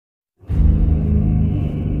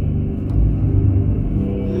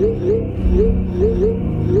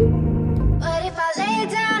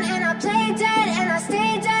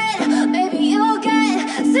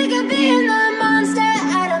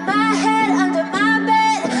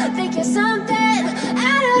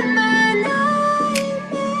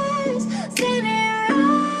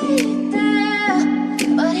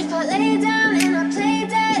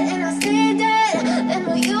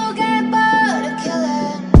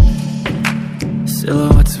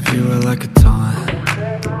Silhouettes of you are like a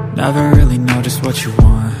taunt. Never really know just what you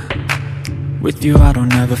want. With you I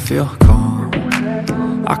don't ever feel calm.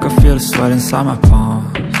 I can feel the sweat inside my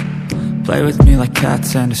palms. Play with me like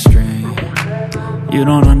cats and a string. You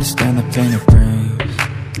don't understand the pain it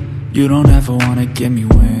brings. You don't ever wanna give me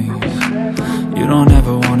wings. You don't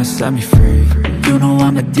ever wanna set me free. You know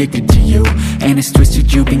I'm addicted to you, and it's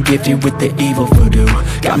twisted, you've been gifted with the evil voodoo.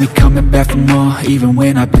 Got me coming back for more, even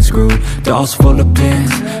when I've been screwed. Dolls full of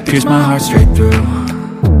pins, pierce my heart straight through.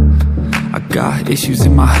 I got issues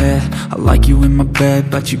in my head, I like you in my bed,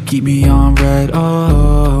 but you keep me on red.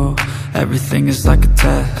 Oh, everything is like a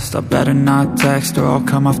test, I better not text or I'll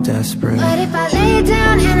come off desperate. But if I lay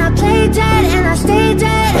down and I play dead and I stay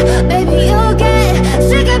dead, baby you'll get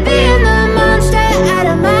sick of being the monster out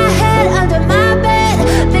of my head, under my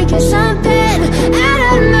bed, thinking something out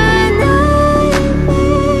of my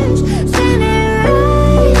nightmares, standing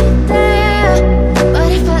right there.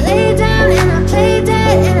 But if I lay down and I play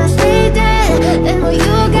dead and I stay dead, then will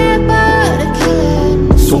you get bored of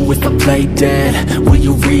killing? So if I play dead, will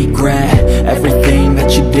you regret everything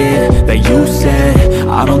that you did, that you said?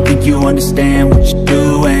 I don't think you understand what you're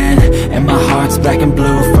doing, and my heart's black and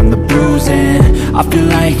blue from the bruising. I feel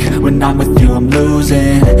like when I'm with you I'm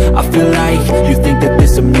losing. I feel like you think that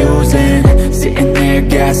this amusing, sitting there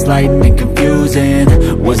gaslighting and confusing.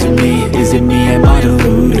 Was it me? Is it me? Am I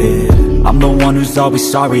deluded? I'm the one who's always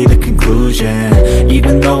sorry, the conclusion,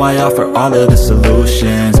 even though I offer all of the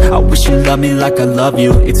solutions. I wish you loved me like I love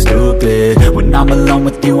you, it's stupid. When I'm alone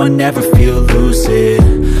with you I never feel lucid.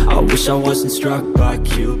 I wish I wasn't struck by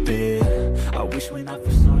Cupid.